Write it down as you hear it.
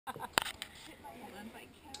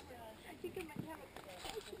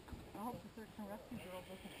I hope the search and rescue girl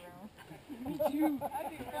doesn't drown. Me too.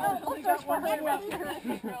 I've only got one hand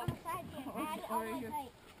rescue girl.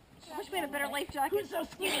 I wish we had a better life jacket. Who's so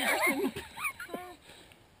skinny?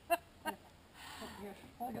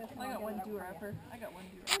 I got one dew wrapper.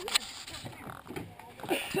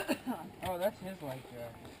 Oh, that's his life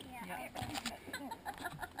jacket. Yeah.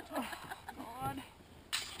 God.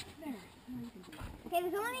 Okay,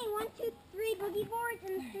 there's only 1, 2, 3 boogie boards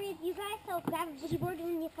and 3 of you guys, so grab a boogie board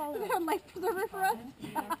when you fall Is in. there a life preserver for us?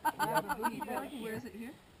 Where is it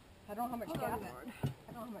here? I don't know how much gas. I don't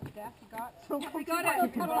know how much gas you got. So we got it.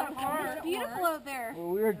 It's beautiful out there.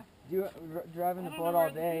 Well, we were driving the boat all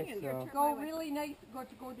day, so. Go really nice.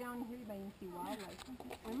 Go down here, you might see wildlife.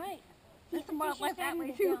 We might. There's some wildlife that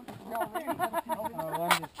way too. One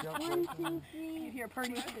just jumped 1, 2, 3. You hear a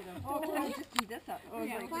party. Oh, just do this up. Oh,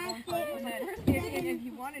 Yeah. Plastic. if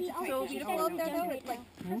you wanted to. So beautiful out there though. It's like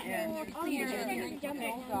Oh, you're just gonna jump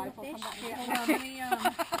right now.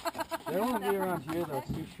 They won't be around here though,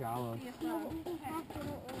 it's too shallow.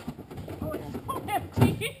 Oh, it's so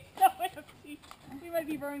empty. So empty. We might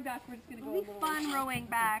be rowing back. We're just gonna go. It'll be fun rowing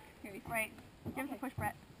back. Right. Give us a push,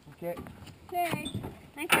 Brett. Okay. Okay.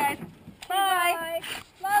 Thanks, guys. Bye.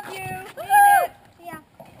 Love you. See ya.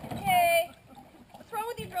 Yay. What's wrong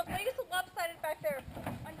with you girls? Why are you so lopsided back there?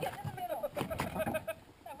 I'm getting in the middle.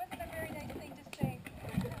 That wasn't a very nice thing to say.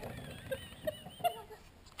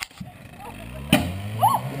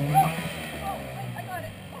 I got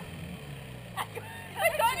it. I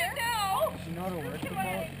got it now. Does she know how to work the boat?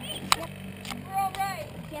 We're all right.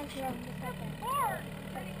 Yes, you're on the second. Four.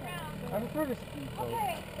 Turning around. I prefer to speedboat.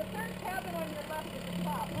 Okay, the third cabin on your left is the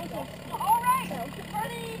top. Okay. All right.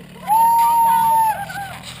 Ready?